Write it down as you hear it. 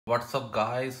What's up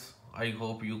guys? I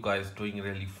hope you guys doing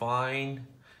really fine.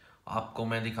 आपको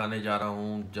मैं दिखाने जा रहा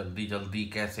हूँ जल्दी जल्दी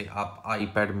कैसे आप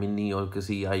iPad मिनी और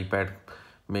किसी iPad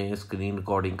में स्क्रीन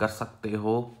रिकॉर्डिंग कर सकते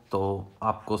हो। तो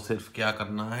आपको सिर्फ क्या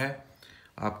करना है,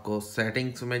 आपको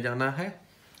सेटिंग्स में जाना है।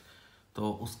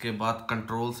 तो उसके बाद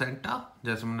कंट्रोल सेंटर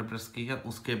जैसे मैंने प्रेस किया,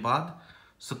 उसके बाद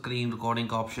स्क्रीन रिकॉर्डिंग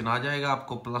का ऑप्शन आ जाएगा।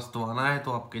 आपको प्लस दबाना है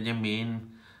तो आपके जो मेन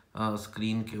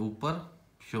स्क्रीन के ऊपर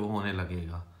शो होने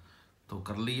लगेगा। तो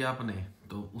कर लिया आपने।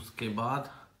 तो उसके बाद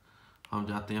हम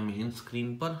जाते हैं मेन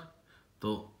स्क्रीन पर।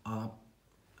 तो आप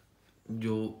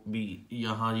जो भी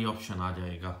यहाँ ये ऑप्शन आ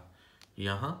जाएगा,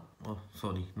 यहाँ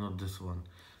सॉरी नॉट दिस वन,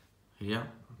 या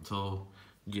तो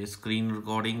ये स्क्रीन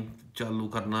रिकॉर्डिंग चालू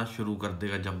करना शुरू कर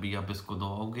देगा। जब भी आप इसको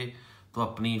दबाओगे तो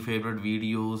अपनी फेवरेट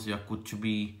वीडियोस या कुछ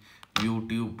भी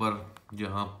यूट्यूब पर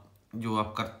जहाँ जो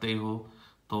आप करते हो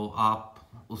तो आप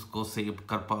उसको सेव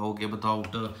कर पाओगे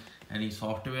विदाउट एनी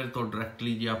सॉफ्टवेयर। तो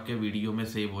डायरेक्टली ये आपके वीडियो में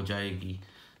सेव हो जाएगी।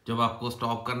 जब आपको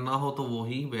स्टॉप करना हो तो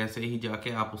वही वैसे ही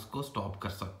जाके आप उसको स्टॉप कर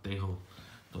सकते हो।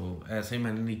 तो ऐसे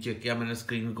मैंने नीचे किया, मैंने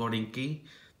स्क्रीन रिकॉर्डिंग की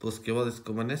तो उसके बाद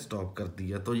इसको मैंने स्टॉप कर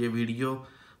दिया। तो ये वीडियो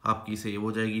आपकी सेव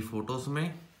हो जाएगी फ़ोटोज़ में।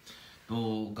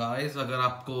 तो गाइस, अगर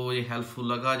आपको ये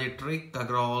हेल्पफुल लगा ये ट्रिक,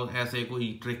 अगर और ऐसे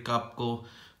कोई ट्रिक आपको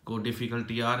को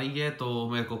डिफ़िकल्टी आ रही है तो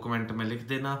मेरे को कमेंट में लिख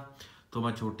देना, तो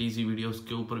मैं छोटी सी वीडियो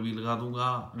उसके ऊपर भी लगा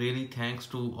दूंगा। Really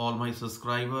thanks to all my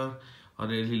subscriber, I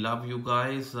really love you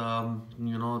guys.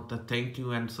 Thank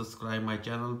you and subscribe my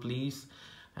channel please,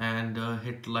 and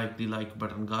hit the like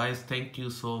button guys. Thank you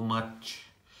so much.